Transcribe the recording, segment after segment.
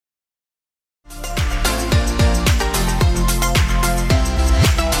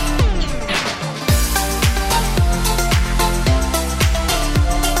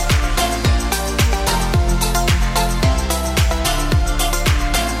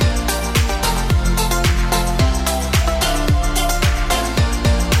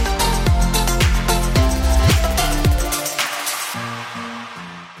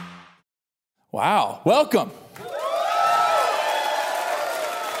welcome.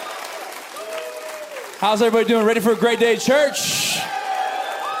 How's everybody doing? Ready for a great day at church?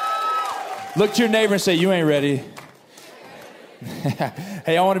 Look to your neighbor and say, you ain't ready.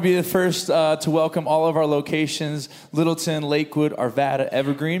 Hey, I want to be the first to welcome all of our locations, Littleton, Lakewood, Arvada,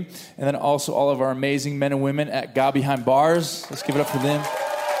 Evergreen, and then also all of our amazing men and women at God Behind Bars. Let's give it up for them.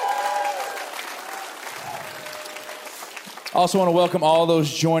 Also want to welcome all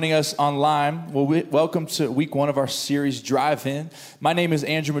those joining us online. Well, welcome to week one of our series, Drive In. My name is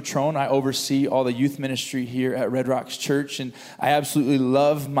Andrew Matrone. I oversee all the youth ministry here at Red Rocks Church, and I absolutely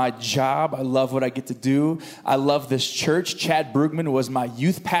love my job. I love what I get to do. I love this church. Chad Brugman was my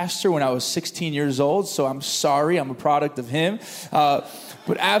youth pastor when I was 16 years old, so I'm sorry. I'm a product of him.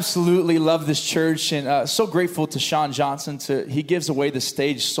 But absolutely love this church, and so grateful to Sean Johnson. He gives away the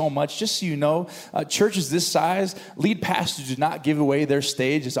stage so much. Just so you know, churches this size, lead pastors do not give away their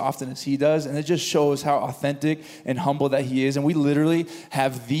stage as often as he does, and it just shows how authentic and humble that he is. And we literally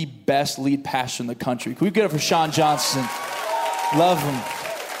have the best lead pastor in the country. Can we get it for Sean Johnson? Love him.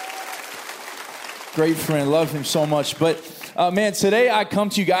 Great friend. Love him so much. But man, today I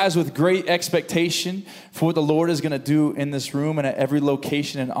come to you guys with great expectation for what the Lord is going to do in this room and at every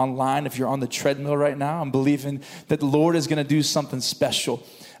location and online. If you're on the treadmill right now, I'm believing that the Lord is going to do something special.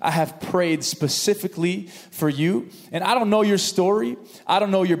 I have prayed specifically for you, and I don't know your story. I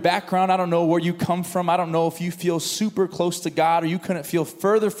don't know your background. I don't know where you come from. I don't know if you feel super close to God or you couldn't feel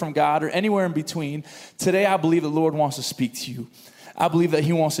further from God or anywhere in between. Today, I believe the Lord wants to speak to you. I believe that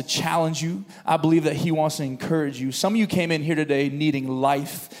he wants to challenge you. I believe that he wants to encourage you. Some of you came in here today needing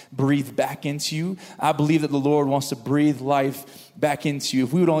life breathed back into you. I believe that the Lord wants to breathe life back into you.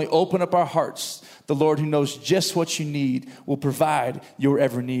 If we would only open up our hearts, the Lord who knows just what you need will provide your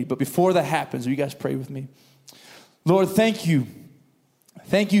every need. But before that happens, will you guys pray with me? Lord, thank you.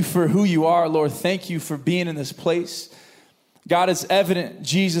 Thank you for who you are, Lord. Thank you for being in this place. God, it's evident,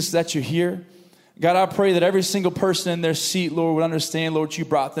 Jesus, that you're here. God, I pray that every single person in their seat, Lord, would understand, Lord, you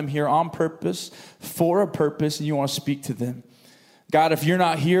brought them here on purpose, for a purpose, and you want to speak to them. God, if you're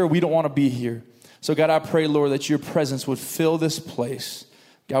not here, we don't want to be here. So, God, I pray, Lord, that your presence would fill this place.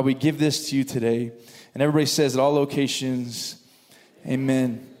 God, we give this to you today. And everybody says at all locations,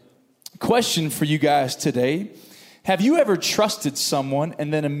 amen. Question for you guys today. Have you ever trusted someone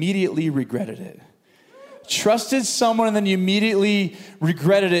and then immediately regretted it? Trusted someone and then you immediately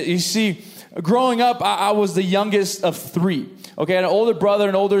regretted it. You see, growing up, I was the youngest of three. Okay, I had an older brother,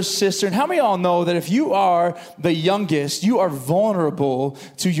 an older sister. And how many of y'all know that if you are the youngest, you are vulnerable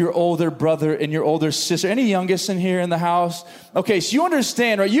to your older brother and your older sister? Any youngest in here in the house? Okay, so you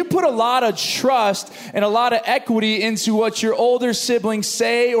understand, right? You put a lot of trust and a lot of equity into what your older siblings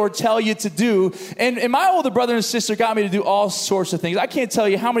say or tell you to do. And my older brother and sister got me to do all sorts of things. I can't tell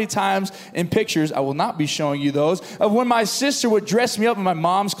you how many times in pictures, I will not be showing you those, of when my sister would dress me up in my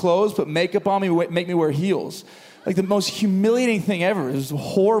mom's clothes, put makeup on me, make me wear heels. Like the most humiliating thing ever. It was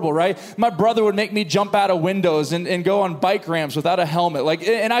horrible, right? My brother would make me jump out of windows and go on bike ramps without a helmet.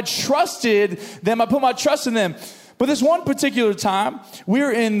 And I trusted them. I put my trust in them. But this one particular time, we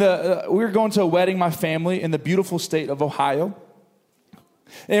were going to a wedding, my family, in the beautiful state of Ohio.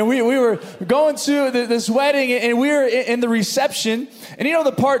 And we were going to this wedding, and we were in the reception. And you know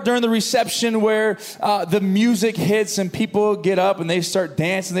the part during the reception where the music hits and people get up and they start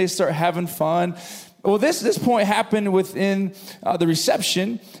dancing, they start having fun. Well, this point happened within the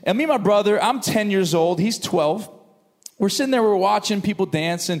reception. And me and my brother, I'm 10 years old. He's 12. We're sitting there, we're watching people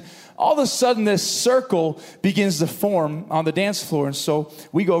dance, and all of a sudden this circle begins to form on the dance floor. And so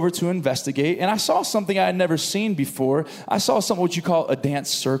we go over to investigate, and I saw something I had never seen before. I saw something what you call a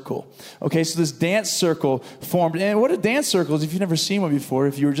dance circle. Okay, so this dance circle formed. And what a dance circle is, if you've never seen one before,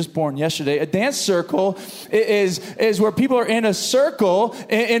 if you were just born yesterday, a dance circle is where people are in a circle,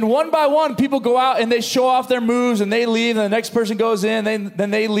 and one by one people go out and they show off their moves and they leave, and the next person goes in, then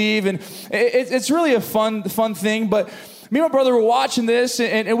they leave. And it's really a fun thing. But me and my brother were watching this,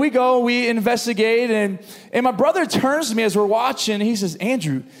 and we investigate, and my brother turns to me as we're watching, and he says,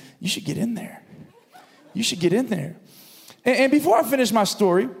 Andrew, you should get in there. You should get in there. And before I finish my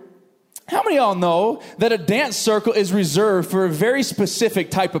story, how many of y'all know that a dance circle is reserved for a very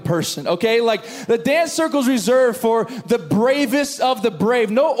specific type of person, okay? Like, the dance circle is reserved for the bravest of the brave.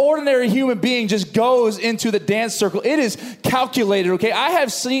 No ordinary human being just goes into the dance circle. It is calculated, okay? I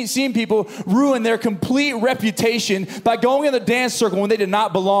have seen people ruin their complete reputation by going in the dance circle when they did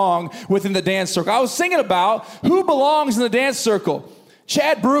not belong within the dance circle. I was thinking about who belongs in the dance circle.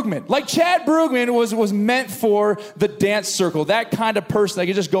 Chad Brugman. Like Chad Brugman was meant for the dance circle. That kind of person that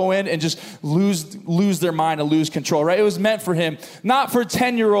could just go in and just lose their mind and lose control, right? It was meant for him, not for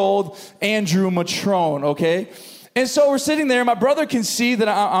 10-year-old Andrew Matrone, okay? And so we're sitting there, and my brother can see that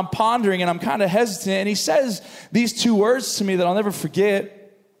I'm pondering and I'm kind of hesitant, and he says these two words to me that I'll never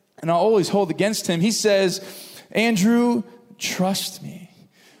forget, and I'll always hold against him. He says, Andrew, trust me.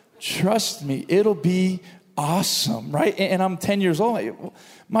 Trust me. It'll be awesome, right? And I'm 10 years old.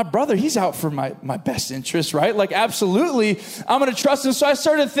 My brother, he's out for my best interest, right? Like, absolutely, I'm going to trust him. So I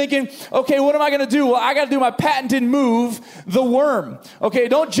started thinking, okay, what am I going to do? Well, I got to do my patented move, the worm. Okay,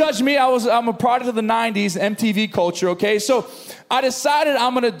 don't judge me. I'm a product of the 90s, MTV culture, okay? So I decided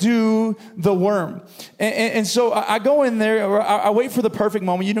I'm going to do the worm. And so I go in there, or I wait for the perfect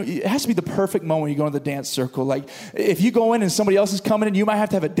moment. You know, it has to be the perfect moment when you go into the dance circle. Like, if you go in and somebody else is coming in, you might have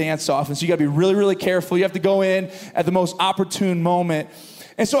to have a dance off. And so you got to be really, really careful. You have to go in at the most opportune moment.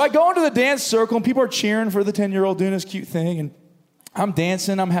 And so I go into the dance circle, and people are cheering for the 10-year-old doing this cute thing. And I'm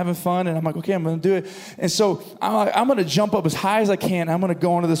dancing, I'm having fun, and I'm like, okay, I'm going to do it. And so I'm going to jump up as high as I can. I'm going to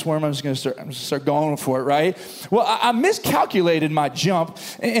go into this worm. I'm just going to start going for it, right? Well, I miscalculated my jump.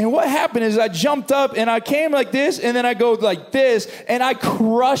 And what happened is I jumped up, and I came like this, and then I go like this, and I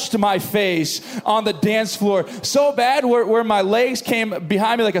crushed my face on the dance floor so bad where my legs came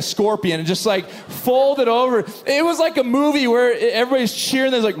behind me like a scorpion and just like folded over. It was like a movie where everybody's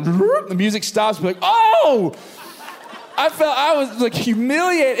cheering. There's like, the music stops. Like, oh! I was like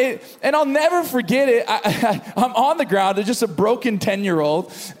humiliated, and I'll never forget it. I'm on the ground, it's just a broken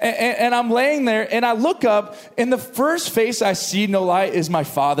 10-year-old, and I'm laying there, and I look up, and the first face I see, no lie, is my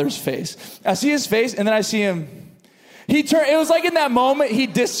father's face. I see his face, and then I see him. It was like in that moment, he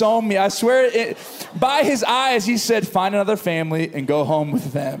disowned me. I swear, by his eyes, he said, find another family and go home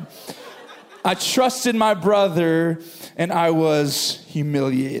with them. I trusted my brother, and I was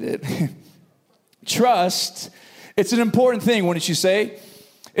humiliated. Trust, it's an important thing, wouldn't you say?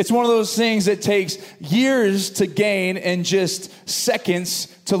 It's one of those things that takes years to gain and just seconds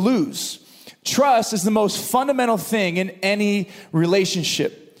to lose. Trust is the most fundamental thing in any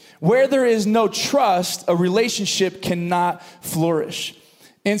relationship. Where there is no trust, a relationship cannot flourish.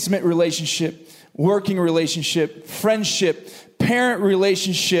 Intimate relationship, working relationship, friendship, parent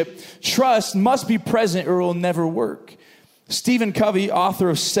relationship, trust must be present or it will never work. Stephen Covey, author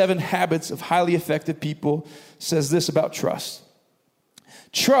of 7 Habits of Highly Effective People, says this about trust.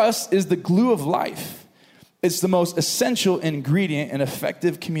 Trust is the glue of life. It's the most essential ingredient in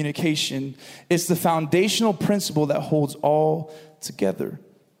effective communication. It's the foundational principle that holds all together.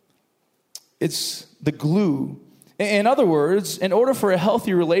 It's the glue. In other words, in order for a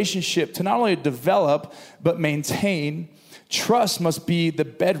healthy relationship to not only develop but maintain, trust must be the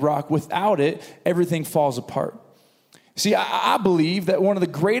bedrock. Without it, everything falls apart. See, I believe that one of the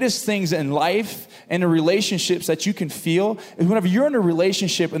greatest things in life and in relationships that you can feel is whenever you're in a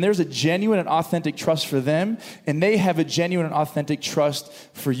relationship and there's a genuine and authentic trust for them, and they have a genuine and authentic trust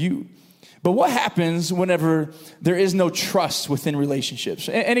for you. But what happens whenever there is no trust within relationships?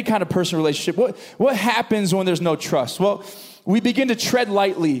 Any kind of personal relationship, what happens when there's no trust? Well, we begin to tread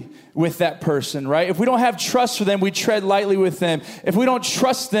lightly with that person, right? If we don't have trust for them, we tread lightly with them. If we don't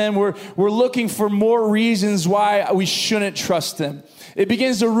trust them, we're looking for more reasons why we shouldn't trust them. It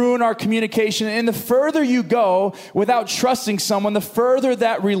begins to ruin our communication. And the further you go without trusting someone, the further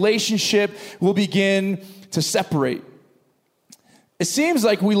that relationship will begin to separate. It seems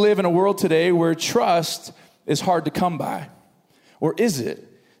like we live in a world today where trust is hard to come by. Or is it?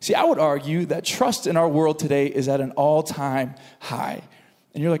 See, I would argue that trust in our world today is at an all-time high.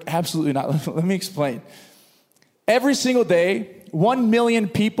 And you're like, absolutely not. Let me explain. Every single day, 1 million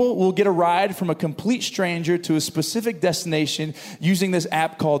people will get a ride from a complete stranger to a specific destination using this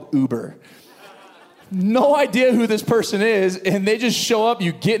app called Uber. No idea who this person is, and they just show up,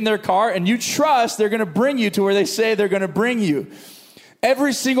 you get in their car, and you trust they're going to bring you to where they say they're going to bring you.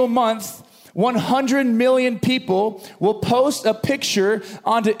 Every single month, 100 million people will post a picture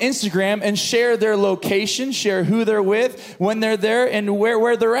onto Instagram and share their location, share who they're with, when they're there, and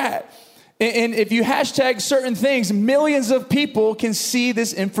where they're at. And if you hashtag certain things, millions of people can see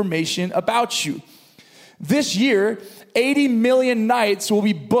this information about you. This year, 80 million nights will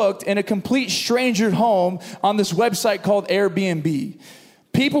be booked in a complete stranger's home on this website called Airbnb.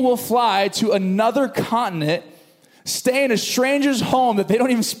 People will fly to another continent, stay in a stranger's home that they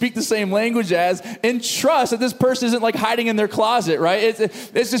don't even speak the same language as, and trust that this person isn't like hiding in their closet, right? It's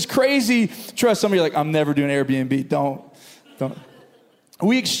this crazy trust. Some of you are like, I'm never doing Airbnb. Don't.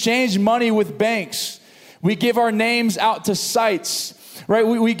 We exchange money with banks. We give our names out to sites. right?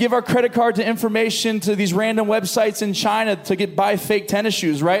 We give our credit card to information to these random websites in China to buy fake tennis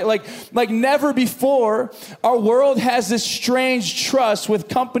shoes, right? Like never before, our world has this strange trust with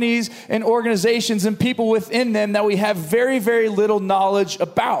companies and organizations and people within them that we have very, very little knowledge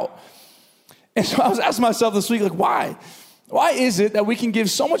about. And so I was asking myself this week, like, why? Why is it that we can give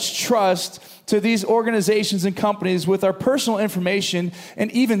so much trust to these organizations and companies with our personal information and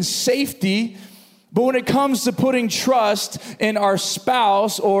even safety, but when it comes to putting trust in our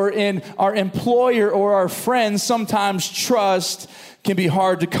spouse or in our employer or our friends, sometimes trust can be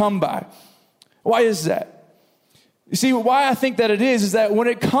hard to come by. Why is that? You see, why I think that it is that when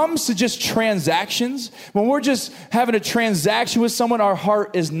it comes to just transactions, when we're just having a transaction with someone, our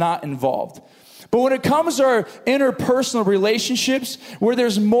heart is not involved. But when it comes to our interpersonal relationships, where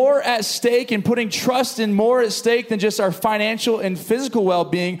there's more at stake and putting trust in more at stake than just our financial and physical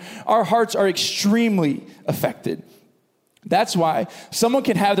well-being, our hearts are extremely affected. That's why someone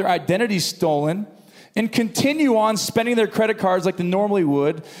can have their identity stolen and continue on spending their credit cards like they normally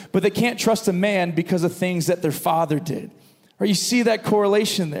would, but they can't trust a man because of things that their father did. Or you see that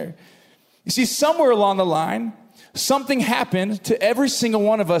correlation there. You see, somewhere along the line, something happened to every single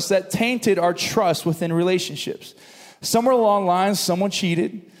one of us that tainted our trust within relationships. Somewhere along the line, someone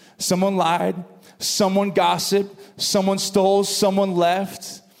cheated, someone lied, someone gossiped, someone stole, someone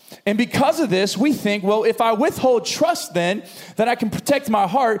left. And because of this, we think, well, if I withhold trust then I can protect my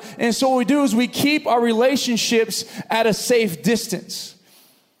heart. And so what we do is we keep our relationships at a safe distance.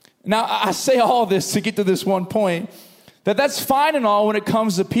 Now, I say all this to get to this one point, that's fine and all when it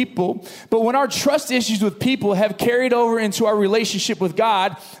comes to people, but when our trust issues with people have carried over into our relationship with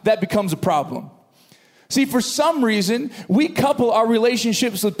God, that becomes a problem. See, for some reason, we couple our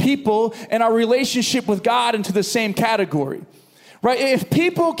relationships with people and our relationship with God into the same category, right? If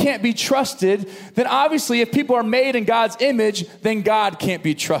people can't be trusted, then obviously if people are made in God's image, then God can't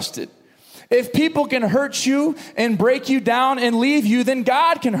be trusted. If people can hurt you and break you down and leave you, then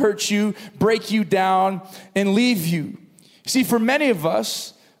God can hurt you, break you down, and leave you. See, for many of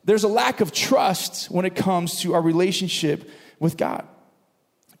us, there's a lack of trust when it comes to our relationship with God.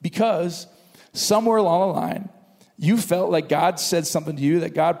 Because somewhere along the line, you felt like God said something to you,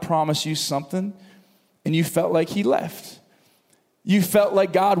 that God promised you something, and you felt like he left. You felt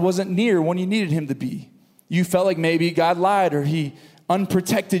like God wasn't near when you needed him to be. You felt like maybe God lied or he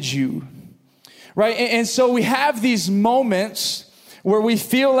unprotected you, right? And so we have these moments where we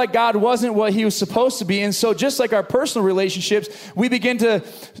feel like God wasn't what he was supposed to be. And so just like our personal relationships, we begin to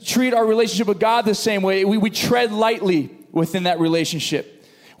treat our relationship with God the same way. We tread lightly within that relationship.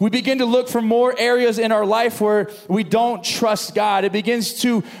 We begin to look for more areas in our life where we don't trust God. It begins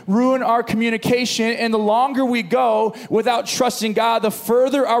to ruin our communication. And the longer we go without trusting God, the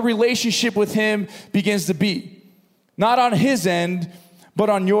further our relationship with him begins to be. Not on his end,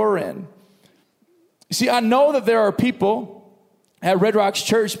 but on your end. See, I know that there are people at Red Rocks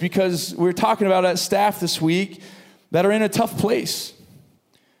Church, because we're talking about at staff this week, that are in a tough place.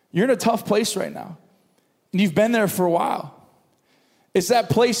 You're in a tough place right now. And you've been there for a while. It's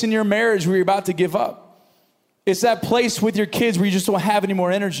that place in your marriage where you're about to give up. It's that place with your kids where you just don't have any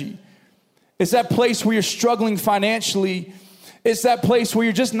more energy. It's that place where you're struggling financially. It's that place where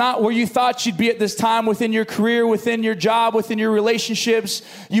you're just not where you thought you'd be at this time within your career, within your job, within your relationships.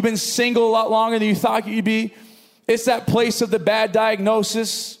 You've been single a lot longer than you thought you'd be. It's that place of the bad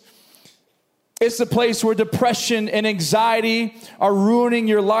diagnosis. It's the place where depression and anxiety are ruining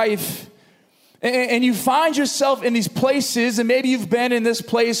your life. And you find yourself in these places, and maybe you've been in this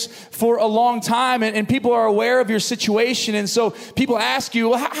place for a long time, and people are aware of your situation. And so people ask you,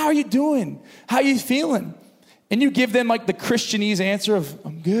 well, how are you doing? How are you feeling? And you give them like the Christianese answer of,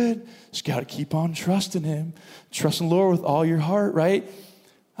 I'm good. Just got to keep on trusting him. Trust in the Lord with all your heart, right?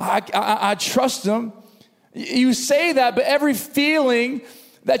 I trust him. You say that, but every feeling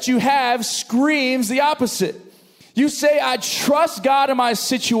that you have screams the opposite. You say, I trust God in my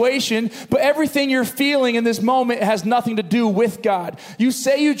situation, but everything you're feeling in this moment has nothing to do with God. You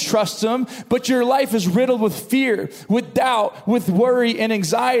say you trust him, but your life is riddled with fear, with doubt, with worry and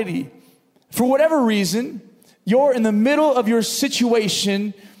anxiety. For whatever reason, you're in the middle of your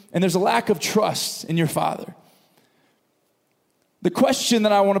situation and there's a lack of trust in your Father. The question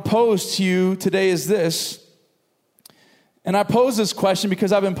that I want to pose to you today is this. And I pose this question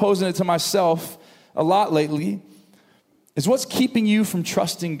because I've been posing it to myself a lot lately, is what's keeping you from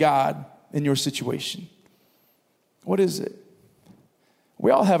trusting God in your situation? What is it?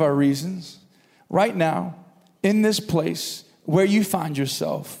 We all have our reasons. Right now, in this place where you find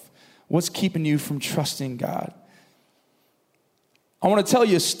yourself, what's keeping you from trusting God? I want to tell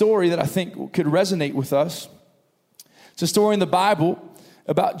you a story that I think could resonate with us. It's a story in the Bible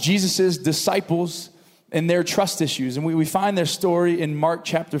about Jesus' disciples and their trust issues. And we find their story in Mark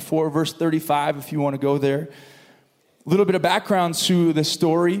chapter 4, verse 35, if you want to go there. A little bit of background to the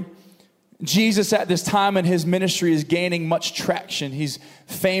story. Jesus at this time in his ministry is gaining much traction. He's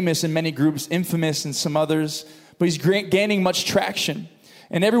famous in many groups, infamous in some others, but he's gaining much traction.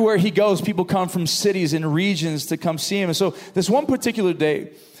 And everywhere he goes, people come from cities and regions to come see him. And so this one particular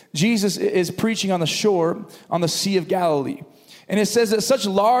day, Jesus is preaching on the shore on the Sea of Galilee. And it says that such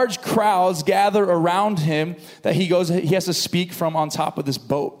large crowds gather around him that he has to speak from on top of this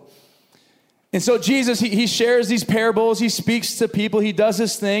boat. And so Jesus, he shares these parables, he speaks to people, he does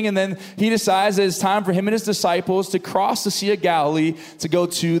this thing, and then he decides that it's time for him and his disciples to cross the Sea of Galilee to go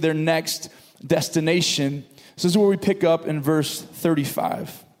to their next destination. So this is where we pick up in verse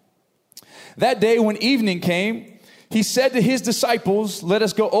 35. That day when evening came, he said to his disciples, "Let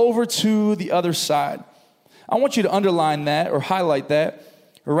us go over to the other side." I want you to underline that or highlight that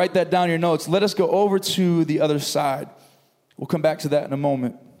or write that down in your notes. Let us go over to the other side. We'll come back to that in a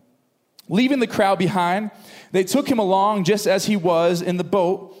moment. Leaving the crowd behind, they took him along just as he was in the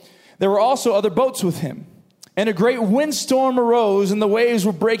boat. There were also other boats with him. And a great windstorm arose, and the waves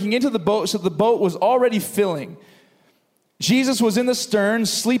were breaking into the boat, so the boat was already filling. Jesus was in the stern,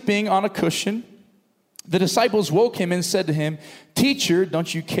 sleeping on a cushion. The disciples woke him and said to him, "Teacher,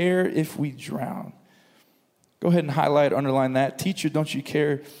 don't you care if we drown?" Go ahead and highlight, underline that. Teacher, don't you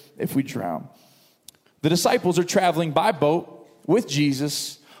care if we drown? The disciples are traveling by boat with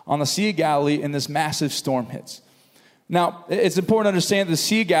Jesus on the Sea of Galilee, and this massive storm hits. Now, it's important to understand that the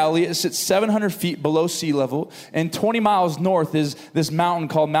Sea of Galilee, it sits 700 feet below sea level, and 20 miles north is this mountain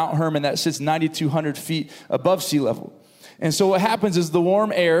called Mount Hermon that sits 9,200 feet above sea level. And so what happens is the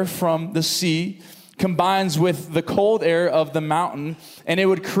warm air from the sea combines with the cold air of the mountain, and it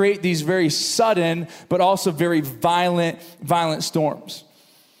would create these very sudden but also very violent storms.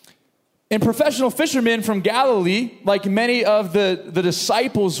 And professional fishermen from Galilee, like many of the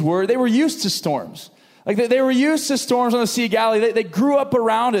disciples were, they were used to storms. Like they were used to storms on the Sea of Galilee. They grew up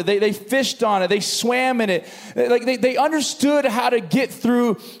around it. They fished on it. They swam in it. They understood how to get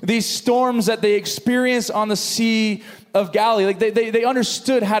through these storms that they experienced on the Sea of Galilee. They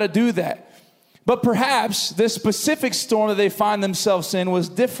understood how to do that. But perhaps this specific storm that they find themselves in was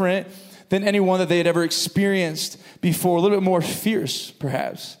different than any one that they had ever experienced before, a little bit more fierce,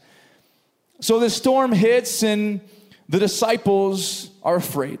 perhaps. So this storm hits, and the disciples are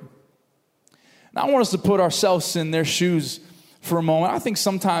afraid. Now, I want us to put ourselves in their shoes for a moment. I think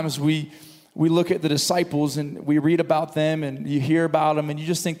sometimes we look at the disciples and we read about them and you hear about them and you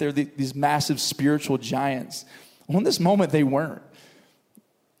just think they're these massive spiritual giants. Well, in this moment, they weren't.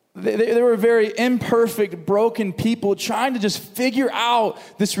 They were very imperfect, broken people trying to just figure out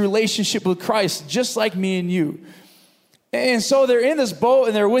this relationship with Christ, just like me and you. And so they're in this boat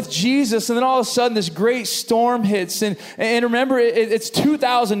and they're with Jesus, and then all of a sudden this great storm hits. And remember, it's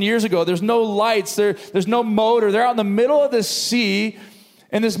 2,000 years ago. There's no lights. There's no motor. They're out in the middle of the sea,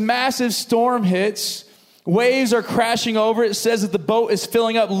 and this massive storm hits. Waves are crashing over. It says that the boat is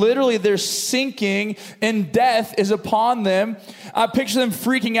filling up. Literally, they're sinking, and death is upon them. I picture them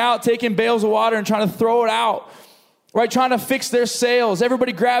freaking out, taking bales of water and trying to throw it out. Right, trying to fix their sails,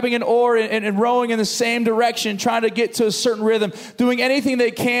 everybody grabbing an oar and rowing in the same direction, trying to get to a certain rhythm, doing anything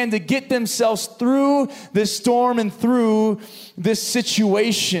they can to get themselves through this storm and through this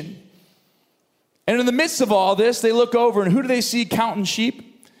situation. And in the midst of all this, they look over, and who do they see counting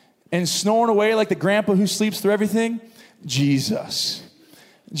sheep and snoring away like the grandpa who sleeps through everything? Jesus.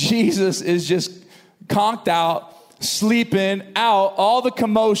 Jesus is just conked out, sleeping out, all the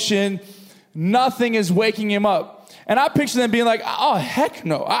commotion, nothing is waking him up. And I picture them being like, "Oh, heck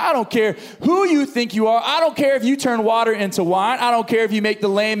no. I don't care who you think you are. I don't care if you turn water into wine. I don't care if you make the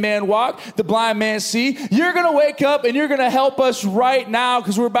lame man walk, the blind man see. You're going to wake up and you're going to help us right now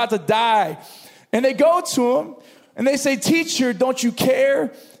because we're about to die." And they go to him and they say, "Teacher, don't you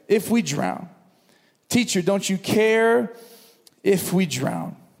care if we drown? Teacher, don't you care if we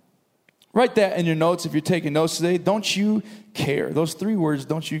drown?" Write that in your notes if you're taking notes today. Don't you care? Those three words,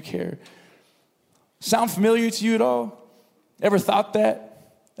 don't you care? Sound familiar to you at all? Ever thought that?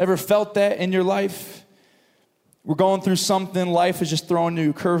 Ever felt that in your life? We're going through something. Life is just throwing you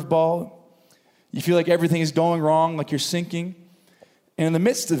a curveball. You feel like everything is going wrong, like you're sinking. And in the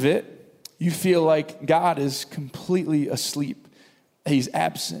midst of it, you feel like God is completely asleep, that he's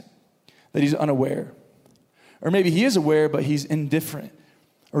absent, that he's unaware. Or maybe he is aware, but he's indifferent,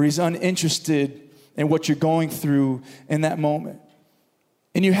 or he's uninterested in what you're going through in that moment.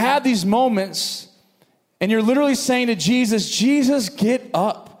 And you have these moments, and you're literally saying to Jesus, "Jesus, get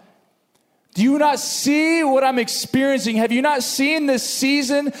up. Do you not see what I'm experiencing? Have you not seen this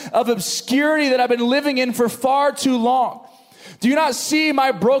season of obscurity that I've been living in for far too long? Do you not see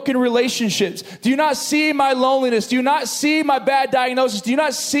my broken relationships? Do you not see my loneliness? Do you not see my bad diagnosis? Do you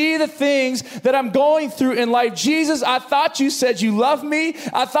not see the things that I'm going through in life? Jesus, I thought you said you love me.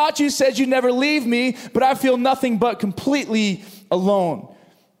 I thought you said you'd never leave me, but I feel nothing but completely alone.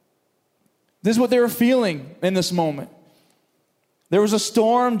 This is what they were feeling in this moment. There was a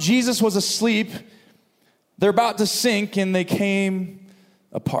storm. Jesus was asleep. They're about to sink, and they came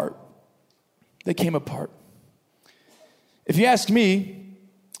apart. They came apart. If you ask me,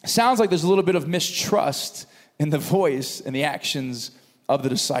 it sounds like there's a little bit of mistrust in the voice and the actions of the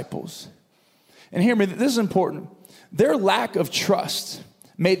disciples. And hear me, this is important. Their lack of trust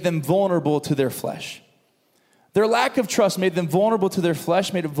made them vulnerable to their flesh. Their lack of trust made them vulnerable to their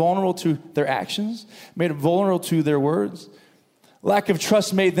flesh, made it vulnerable to their actions, made it vulnerable to their words. Lack of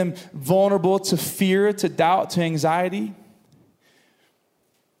trust made them vulnerable to fear, to doubt, to anxiety.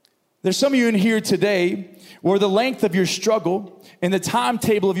 There's some of you in here today where the length of your struggle and the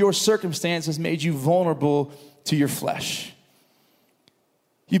timetable of your circumstance has made you vulnerable to your flesh.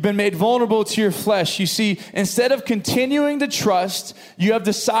 You've been made vulnerable to your flesh. You see, instead of continuing to trust, you have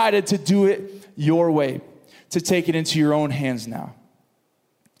decided to do it your way, to take it into your own hands now.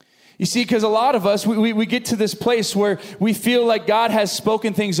 You see, because a lot of us, we get to this place where we feel like God has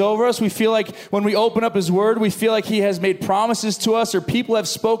spoken things over us. We feel like when we open up His Word, we feel like He has made promises to us, or people have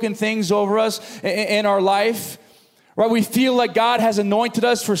spoken things over us in our life. Right? We feel like God has anointed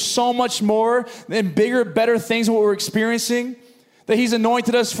us for so much more and bigger, better things than what we're experiencing. That He's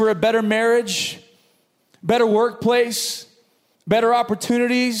anointed us for a better marriage, better workplace, better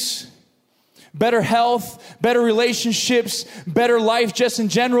opportunities, better health, better relationships, better life just in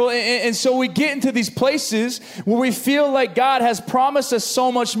general. And so we get into these places where we feel like God has promised us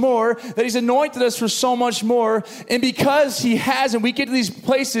so much more, that He's anointed us for so much more. And because He hasn't, we get to these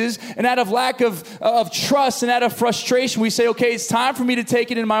places, and out of lack of trust and out of frustration, we say, okay, it's time for me to take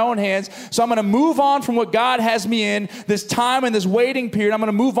it in my own hands. So I'm going to move on from what God has me in this time and this waiting period. I'm going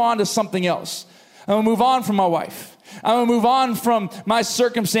to move on to something else. I'm going to move on from my wife. I'm going to move on from my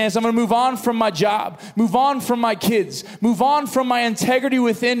circumstance. I'm going to move on from my job, move on from my kids, move on from my integrity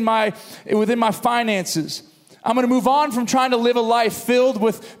within my finances. I'm going to move on from trying to live a life filled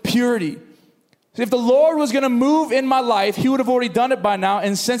with purity. If the Lord was going to move in my life, He would have already done it by now.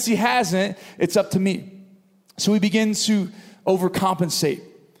 And since He hasn't, it's up to me. So we begin to overcompensate.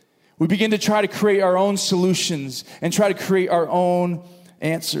 We begin to try to create our own solutions and try to create our own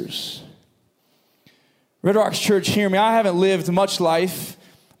answers. Red Rocks Church, hear me. I haven't lived much life,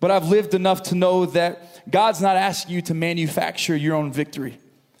 but I've lived enough to know that God's not asking you to manufacture your own victory.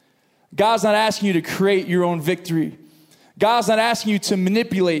 God's not asking you to create your own victory. God's not asking you to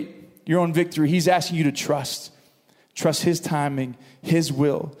manipulate your own victory. He's asking you to trust. Trust His timing, His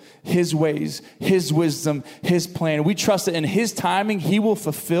will, His ways, His wisdom, His plan. We trust that in His timing, He will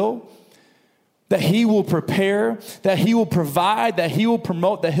fulfill, that He will prepare, that He will provide, that He will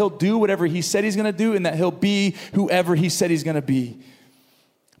promote, that He'll do whatever He said He's going to do, and that He'll be whoever He said He's going to be.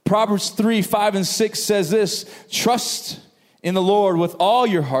 Proverbs 3, 5, and 6 says this: trust in the Lord with all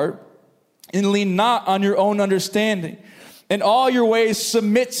your heart and lean not on your own understanding. In all your ways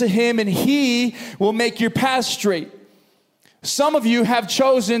submit to Him, and He will make your path straight. Some of you have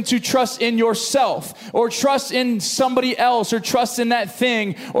chosen to trust in yourself, or trust in somebody else, or trust in that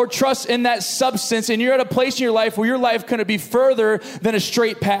thing, or trust in that substance. And you're at a place in your life where your life couldn't be further than a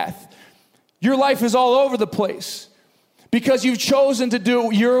straight path. Your life is all over the place because you've chosen to do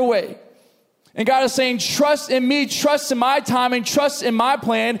it your way. And God is saying, trust in me, trust in my timing, trust in my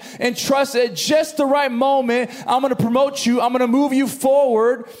plan, and trust at just the right moment, I'm going to promote you. I'm going to move you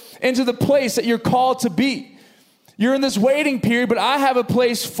forward into the place that you're called to be. You're in this waiting period, but I have a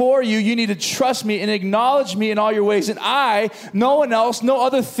place for you. You need to trust me and acknowledge me in all your ways. And no one else, no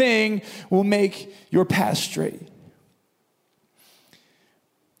other thing will make your path straight.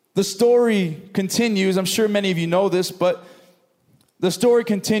 The story continues. I'm sure many of you know this, but the story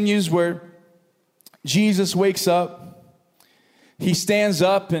continues where Jesus wakes up. He stands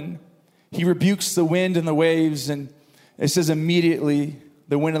up and He rebukes the wind and the waves. And it says immediately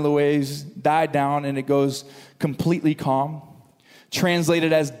the wind and the waves died down, and it goes completely calm.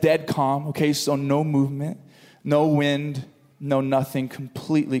 Translated as dead calm. Okay, so no movement, no wind, no nothing,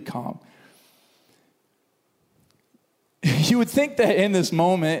 completely calm. You would think that in this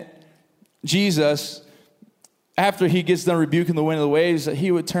moment, Jesus, after He gets done rebuking the wind and the waves, that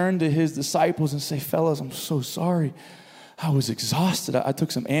He would turn to His disciples and say, fellas, I'm so sorry. I was exhausted. I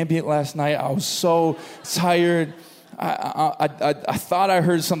took some Ambient last night. I was so tired. I thought I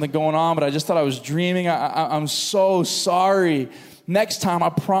heard something going on, but I just thought I was dreaming. I'm so sorry. Next time, I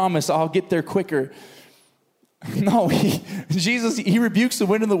promise I'll get there quicker. No, Jesus, he rebukes the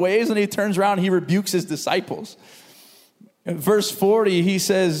wind and the waves, and he turns around and he rebukes his disciples. In verse 40, he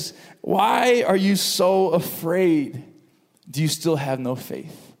says, why are you so afraid? Do you still have no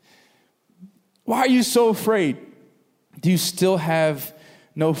faith? Why are you so afraid? Do you still have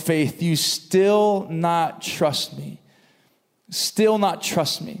no faith? Do you still not trust me? Still not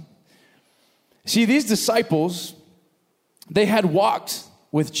trust me. See, these disciples, they had walked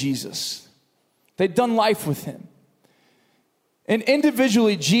with Jesus. They'd done life with him. And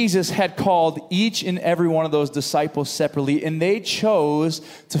individually, Jesus had called each and every one of those disciples separately, and they chose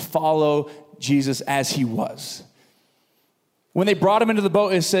to follow Jesus as he was. When they brought him into the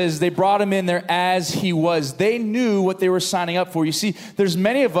boat, it says they brought him in there as he was. They knew what they were signing up for. You see, there's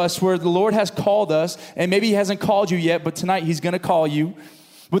many of us where the Lord has called us, and maybe he hasn't called you yet, but tonight he's going to call you.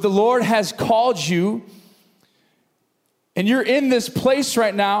 But the Lord has called you, and you're in this place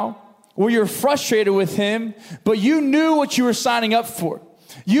right now where you're frustrated with him, but you knew what you were signing up for.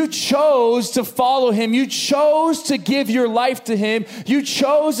 You chose to follow him. You chose to give your life to him. You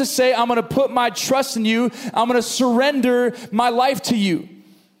chose to say, I'm going to put my trust in you. I'm going to surrender my life to you.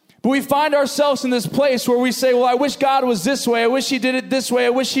 But we find ourselves in this place where we say, well, I wish God was this way. I wish he did it this way. I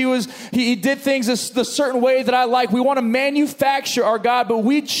wish he did things the certain way that I like. We want to manufacture our God, but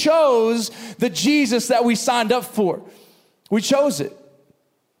we chose the Jesus that we signed up for. We chose it.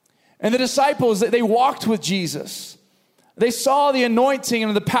 And the disciples, they walked with Jesus. They saw the anointing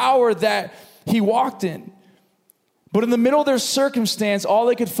and the power that he walked in. But in the middle of their circumstance, all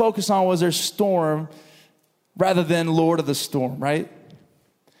they could focus on was their storm rather than Lord of the storm, right?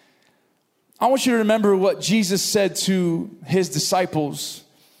 I want you to remember what Jesus said to his disciples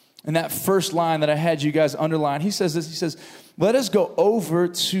in that first line that I had you guys underline. He says this, he says, let us go over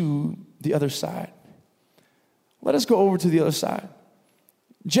to the other side. Let us go over to the other side.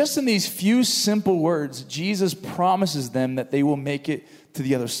 Just in these few simple words, Jesus promises them that they will make it to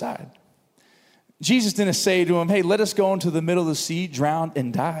the other side. Jesus didn't say to them, hey, let us go into the middle of the sea, drown,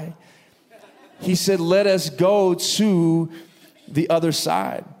 and die. He said, let us go to the other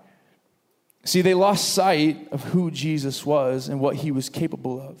side. See, they lost sight of who Jesus was and what he was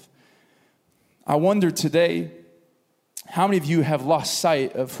capable of. I wonder today, how many of you have lost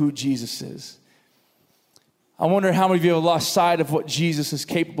sight of who Jesus is? I wonder how many of you have lost sight of what Jesus is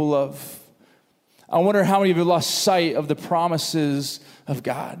capable of. I wonder how many of you have lost sight of the promises of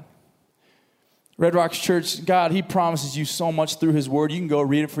God. Red Rocks Church, God, he promises you so much through his word. You can go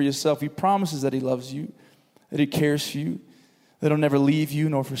read it for yourself. He promises that he loves you, that he cares for you, that he'll never leave you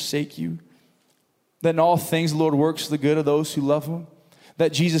nor forsake you, that in all things the Lord works for the good of those who love him,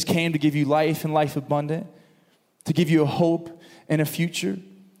 that Jesus came to give you life and life abundant, to give you a hope and a future,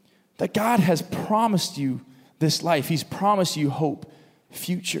 that God has promised you this life. He's promised you hope,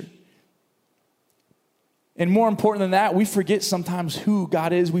 future. And more important than that, we forget sometimes who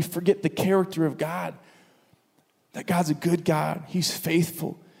God is. We forget the character of God. That God's a good God. He's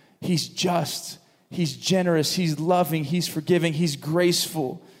faithful. He's just. He's generous. He's loving. He's forgiving. He's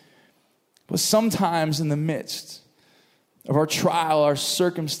graceful. But sometimes in the midst of our trial, our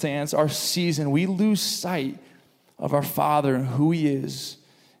circumstance, our season, we lose sight of our Father and who he is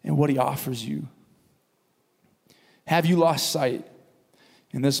and what he offers you. Have you lost sight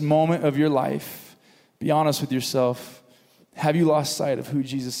in this moment of your life? Be honest with yourself. Have you lost sight of who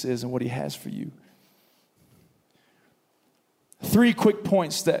Jesus is and what he has for you? 3 quick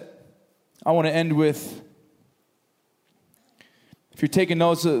points that I want to end with. If you're taking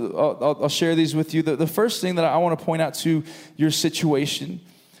notes, I'll share these with you. The first thing that I want to point out to your situation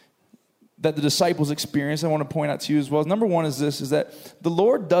that the disciples experienced, I want to point out to you as well. Number one is this, is that the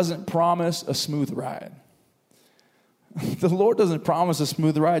Lord doesn't promise a smooth ride. The Lord doesn't promise a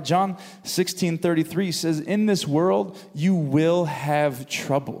smooth ride. John 16:33 says, in this world, you will have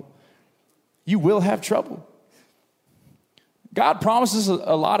trouble. You will have trouble. God promises a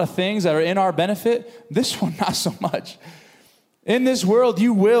lot of things that are in our benefit. This one, not so much. In this world,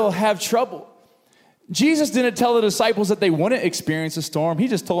 you will have trouble. Jesus didn't tell the disciples that they wouldn't experience a storm. He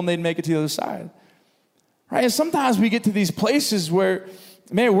just told them they'd make it to the other side. Right? And sometimes we get to these places where,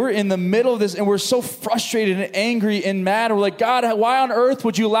 man, we're in the middle of this and we're so frustrated and angry and mad. We're like, God, why on earth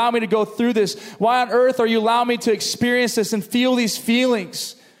would you allow me to go through this? Why on earth are you allowing me to experience this and feel these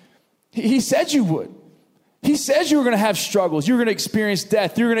feelings? He said you would. He said you were going to have struggles. You were going to experience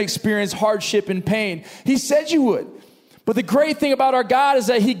death. You were going to experience hardship and pain. He said you would. But the great thing about our God is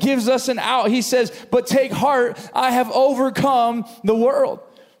that he gives us an out. He says, but take heart, I have overcome the world.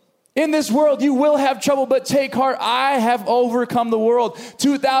 In this world, you will have trouble, but take heart. I have overcome the world.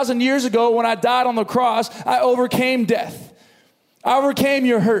 2,000 years ago, when I died on the cross, I overcame death. I overcame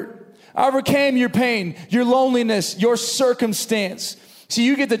your hurt. I overcame your pain, your loneliness, your circumstance. See,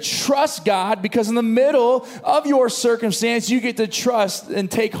 you get to trust God because in the middle of your circumstance, you get to trust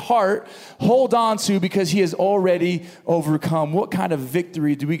and take heart, hold on to because he has already overcome. What kind of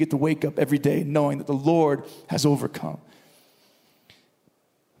victory do we get to wake up every day knowing that the Lord has overcome?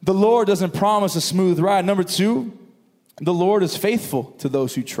 The Lord doesn't promise a smooth ride. Number two, the Lord is faithful to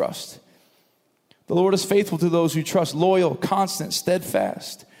those who trust. The Lord is faithful to those who trust, loyal, constant,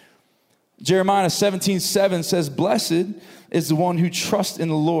 steadfast. Jeremiah 17:7 says, "Blessed is the one who trusts in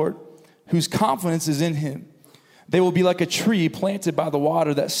the Lord, whose confidence is in him. They will be like a tree planted by the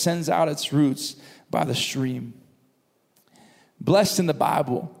water that sends out its roots by the stream." Blessed in the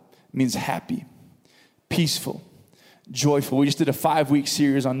Bible means happy, peaceful, joyful. We just did a 5-week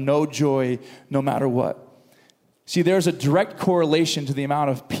series on no joy, no matter what. See, there's a direct correlation to the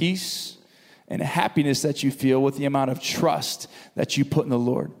amount of peace and happiness that you feel with the amount of trust that you put in the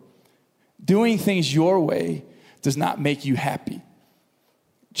Lord. Doing things your way does not make you happy.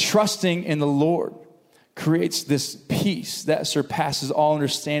 Trusting in the Lord creates this peace that surpasses all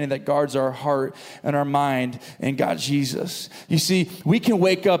understanding, that guards our heart and our mind in God Jesus. You see, we can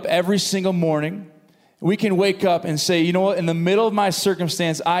wake up every single morning. We can wake up and say, you know what, in the middle of my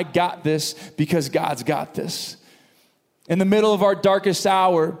circumstance, I got this because God's got this. In the middle of our darkest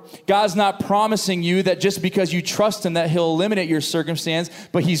hour, God's not promising you that just because you trust him that he'll eliminate your circumstance,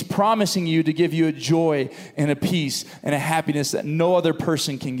 but he's promising you to give you a joy and a peace and a happiness that no other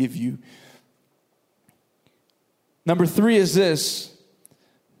person can give you. Number 3 is this: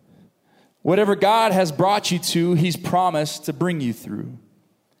 whatever God has brought you to, he's promised to bring you through.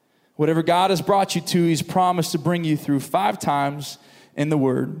 Whatever God has brought you to, he's promised to bring you through. 5 times in the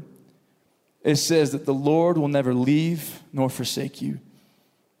word, it says that the Lord will never leave nor forsake you.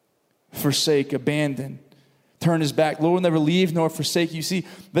 Forsake, abandon, turn his back. Lord will never leave nor forsake you. See,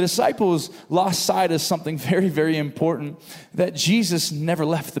 the disciples lost sight of something very, very important, that Jesus never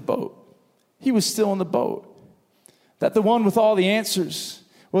left the boat. He was still in the boat. That the one with all the answers,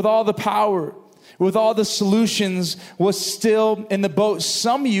 with all the power, with all the solutions was still in the boat.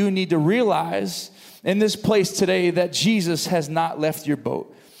 Some of you need to realize in this place today that Jesus has not left your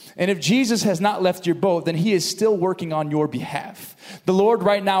boat. And if Jesus has not left your boat, then he is still working on your behalf. The Lord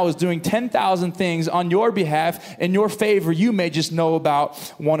right now is doing 10,000 things on your behalf in your favor. You may just know about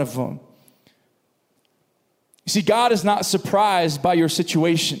one of them. You see, God is not surprised by your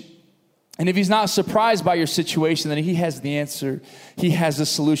situation. And if he's not surprised by your situation, then he has the answer. He has the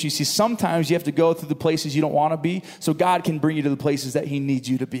solution. You see, sometimes you have to go through the places you don't want to be so God can bring you to the places that he needs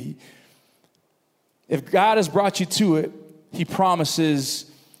you to be. If God has brought you to it, he promises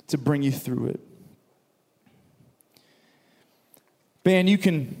to bring you through it. Ben, you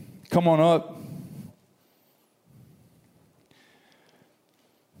can come on up.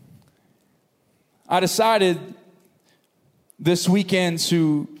 I decided this weekend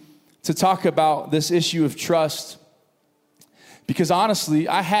to talk about this issue of trust because honestly,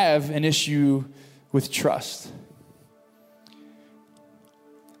 I have an issue with trust.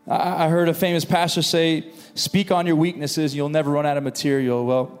 I heard a famous pastor say, "Speak on your weaknesses, you'll never run out of material."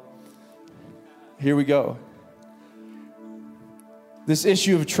 Well, here we go. This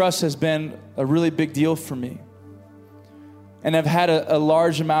issue of trust has been a really big deal for me. And I've had a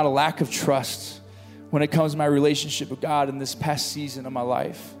large amount of lack of trust when it comes to my relationship with God in this past season of my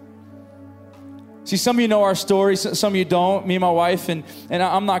life. See, some of you know our story, some of you don't. Me and my wife, and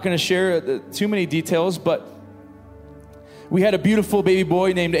I'm not going to share too many details, but we had a beautiful baby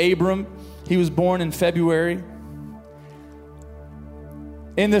boy named Abram. He was born in February.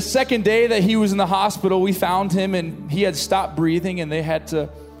 In the second day that he was in the hospital, we found him and he had stopped breathing and they had to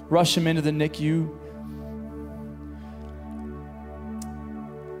rush him into the NICU.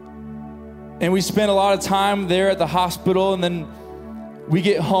 And we spent a lot of time there at the hospital, and then we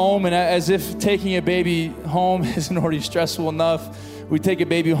get home, and as if taking a baby home isn't already stressful enough, we take a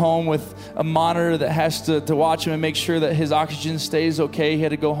baby home with a monitor that has to watch him and make sure that his oxygen stays okay. He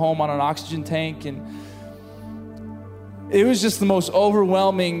had to go home on an oxygen tank, and it was just the most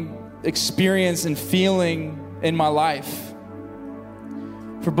overwhelming experience and feeling in my life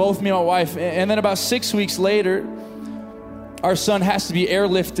for both me and my wife. And then about 6 weeks later, our son has to be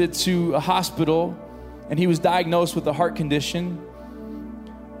airlifted to a hospital, and he was diagnosed with a heart condition.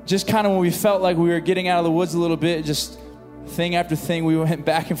 Just kind of when we felt like we were getting out of the woods a little bit, just thing after thing, we went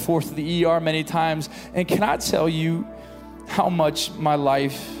back and forth to the ER many times. And can I tell you how much my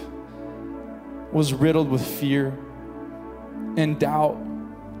life was riddled with fear and doubt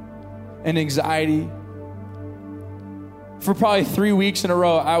and anxiety. For probably 3 weeks in a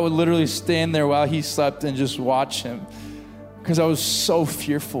row, I would literally stand there while he slept and just watch him because I was so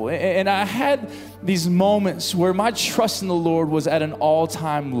fearful. And I had these moments where my trust in the Lord was at an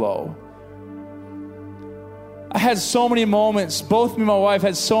all-time low. I had so many moments, both me and my wife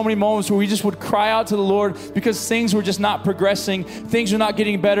had so many moments where we just would cry out to the Lord because things were just not progressing, things were not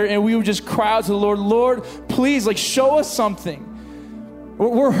getting better, and we would just cry out to the Lord, Lord, please, like, show us something.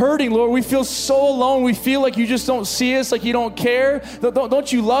 We're hurting, Lord. We feel so alone. We feel like you just don't see us, like you don't care.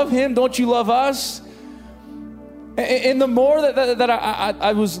 Don't you love him? Don't you love us? And the more that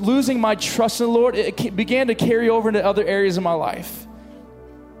I was losing my trust in the Lord, it began to carry over into other areas of my life.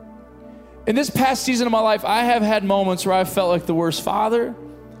 In this past season of my life, I have had moments where I felt like the worst father,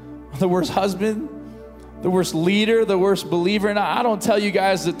 the worst husband, the worst leader, the worst believer. And I don't tell you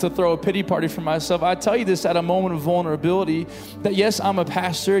guys to throw a pity party for myself. I tell you this at a moment of vulnerability that yes, I'm a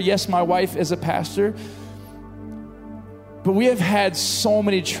pastor. Yes, my wife is a pastor. But we have had so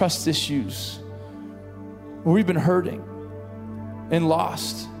many trust issues where we've been hurting and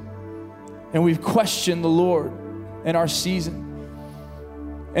lost. And we've questioned the Lord in our season.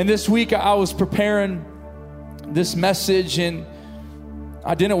 And this week I was preparing this message and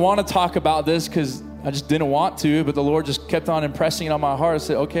I didn't want to talk about this because I just didn't want to, but the Lord just kept on impressing it on my heart. I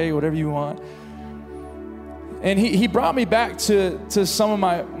said, okay, whatever you want. And he brought me back to some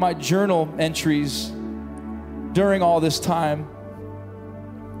of my journal entries during all this time.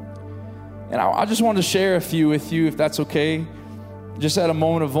 And I just wanted to share a few with you, if that's okay, just at a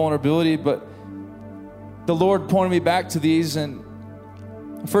moment of vulnerability. But the Lord pointed me back to these, and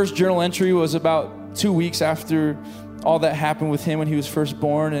the first journal entry was about 2 weeks after all that happened with him when he was first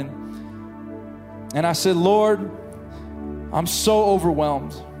born. And I said, Lord, I'm so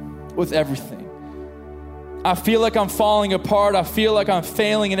overwhelmed with everything. I feel like I'm falling apart. I feel like I'm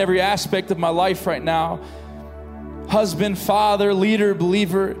failing in every aspect of my life right now. Husband, father, leader,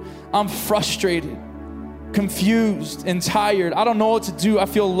 believer. I'm frustrated, confused, and tired. I don't know what to do. I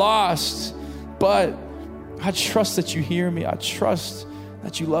feel lost, but I trust that you hear me. I trust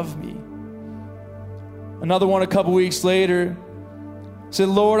that you love me. Another one a couple weeks later said,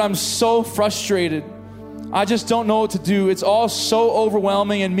 Lord, I'm so frustrated. I just don't know what to do. It's all so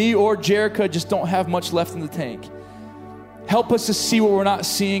overwhelming, and me or Jerica just don't have much left in the tank. Help us to see what we're not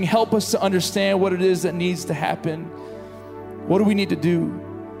seeing. Help us to understand what it is that needs to happen. What do we need to do?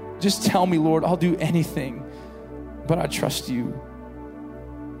 Just tell me, Lord. I'll do anything, but I trust you.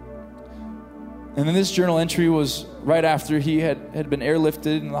 And then this journal entry was right after he had been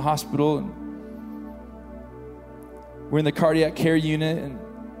airlifted in the hospital, and we're in the cardiac care unit. And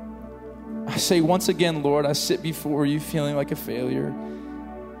I say, once again, Lord, I sit before you feeling like a failure.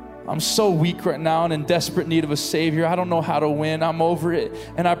 I'm so weak right now and in desperate need of a Savior. I don't know how to win. I'm over it.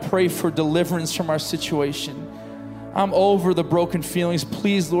 And I pray for deliverance from our situation. I'm over the broken feelings.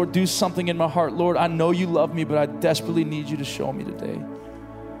 Please, Lord, do something in my heart. Lord, I know you love me, but I desperately need you to show me today.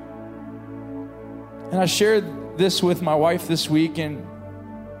 And I shared this with my wife this week, and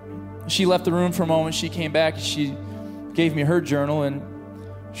she left the room for a moment. She came back, she gave me her journal, and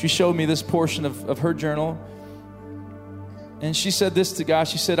she showed me this portion of her journal. And she said this to God.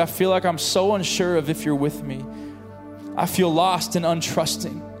 She said, I feel like I'm so unsure of if you're with me. I feel lost and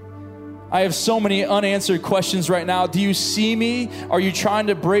untrusting. I have so many unanswered questions right now. Do you see me? Are you trying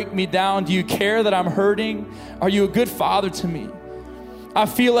to break me down? Do you care that I'm hurting? Are you a good father to me? I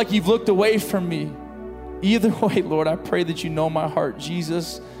feel like you've looked away from me. Either way, Lord, I pray that you know my heart.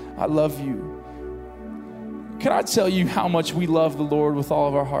 Jesus, I love you. Can I tell you how much we love the Lord with all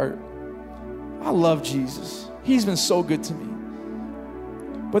of our heart? I love Jesus. He's been so good to me.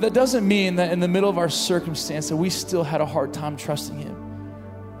 But that doesn't mean that in the middle of our circumstance that we still had a hard time trusting him.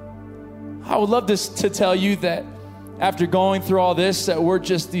 I would love to tell you that after going through all this, that we're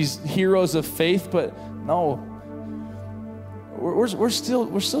just these heroes of faith, but no. We're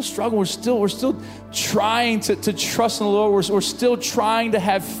still struggling. We're still trying to trust in the Lord. We're still trying to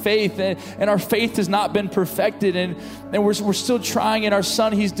have faith, and our faith has not been perfected, and we're still trying. And our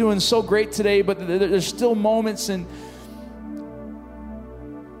son, he's doing so great today, but there's still moments, and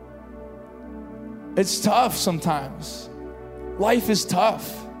it's tough sometimes. Life is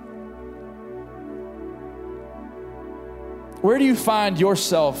tough. Where do you find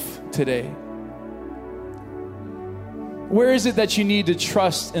yourself today? Where is it that you need to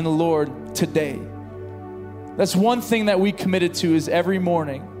trust in the Lord today? That's one thing that we committed to, is every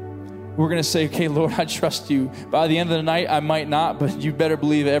morning we're going to say, okay, Lord, I trust you. By the end of the night, I might not, but you better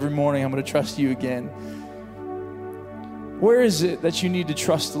believe every morning I'm going to trust you again. Where is it that you need to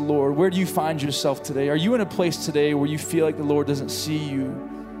trust the Lord? Where do you find yourself today? Are you in a place today where you feel like the Lord doesn't see you?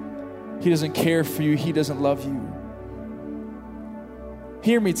 He doesn't care for you. He doesn't love you.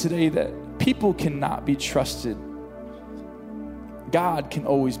 Hear me today that people cannot be trusted. God can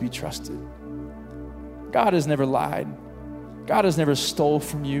always be trusted. God has never lied. God has never stole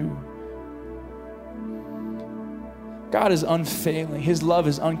from you. God is unfailing. His love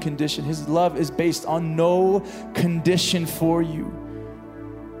is unconditioned. His love is based on no condition for you.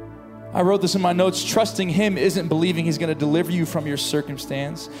 I wrote this in my notes. Trusting Him isn't believing He's going to deliver you from your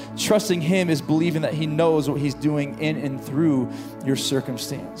circumstance. Trusting Him is believing that He knows what He's doing in and through your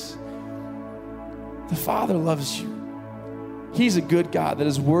circumstance. The Father loves you. He's a good God that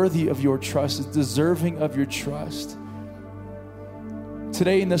is worthy of your trust, is deserving of your trust.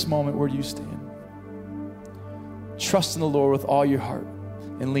 Today in this moment, where do you stand? Trust in the Lord with all your heart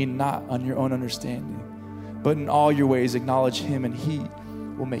and lean not on your own understanding, but in all your ways acknowledge Him and He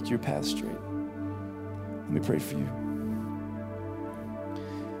will make your path straight. Let me pray for you.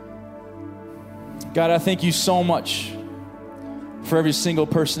 God, I thank you so much for every single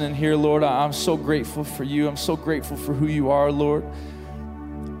person in here, Lord. I'm so grateful for you. I'm so grateful for who you are, Lord.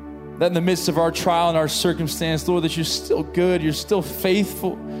 That in the midst of our trial and our circumstance, Lord, that you're still good, you're still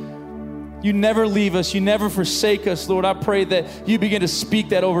faithful. You never leave us. You never forsake us, Lord. I pray that you begin to speak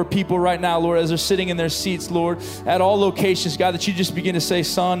that over people right now, Lord, as they're sitting in their seats, Lord, at all locations, God, that you just begin to say,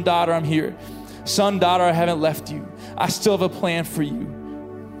 son, daughter, I'm here. Son, daughter, I haven't left you. I still have a plan for you.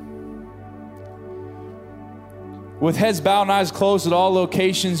 With heads bowed and eyes closed at all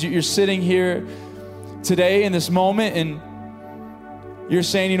locations, you're sitting here today in this moment and you're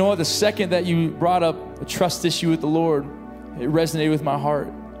saying, you know what, the second that you brought up a trust issue with the Lord, it resonated with my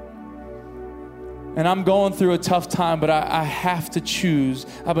heart. And I'm going through a tough time, but I have to choose.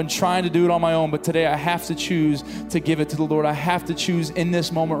 I've been trying to do it on my own, but today I have to choose to give it to the Lord. I have to choose in this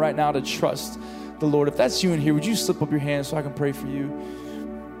moment right now to trust the Lord. If that's you in here, would you slip up your hand so I can pray for you?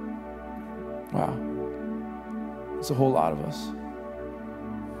 Wow. It's a whole lot of us.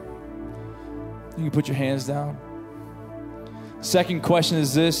 You can put your hands down. Second question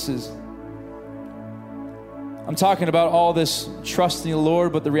is this, I'm talking about all this trusting the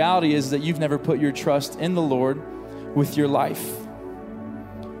Lord, but the reality is that you've never put your trust in the Lord with your life.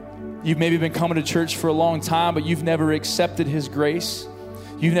 You've maybe been coming to church for a long time, but you've never accepted His grace.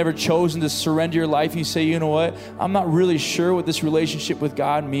 You've never chosen to surrender your life. You say, you know what? I'm not really sure what this relationship with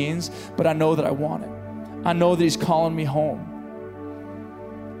God means, but I know that I want it. I know that He's calling me home.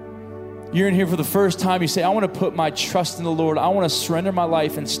 You're in here for the first time. You say, I want to put my trust in the Lord. I want to surrender my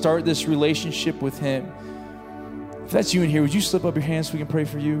life and start this relationship with Him. If that's you in here, would you slip up your hands so we can pray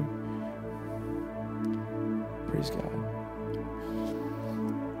for you? Praise God.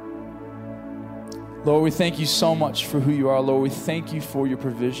 Lord, we thank you so much for who you are. Lord, we thank you for your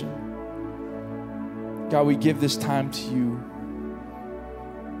provision. God, we give this time to you.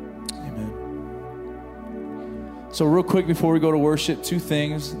 So real quick before we go to worship, two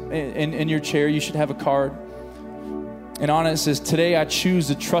things. In your chair, you should have a card. And on it says, today I choose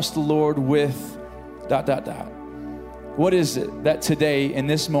to trust the Lord with ... What is it that today, in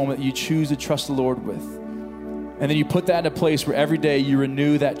this moment, you choose to trust the Lord with? And then you put that in a place where every day you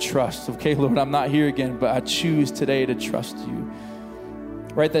renew that trust. Okay, Lord, I'm not here again, but I choose today to trust you.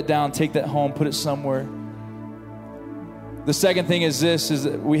 Write that down, take that home, put it somewhere. The second thing is this, is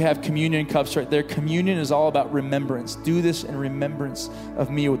that we have communion cups right there. Communion is all about remembrance. Do this in remembrance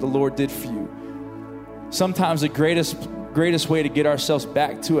of me, what the Lord did for you. Sometimes the greatest way to get ourselves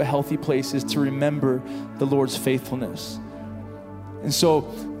back to a healthy place is to remember the Lord's faithfulness. And so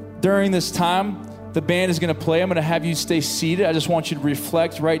during this time, the band is going to play. I'm going to have you stay seated. I just want you to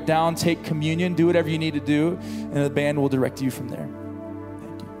reflect, write down, take communion, do whatever you need to do, and the band will direct you from there.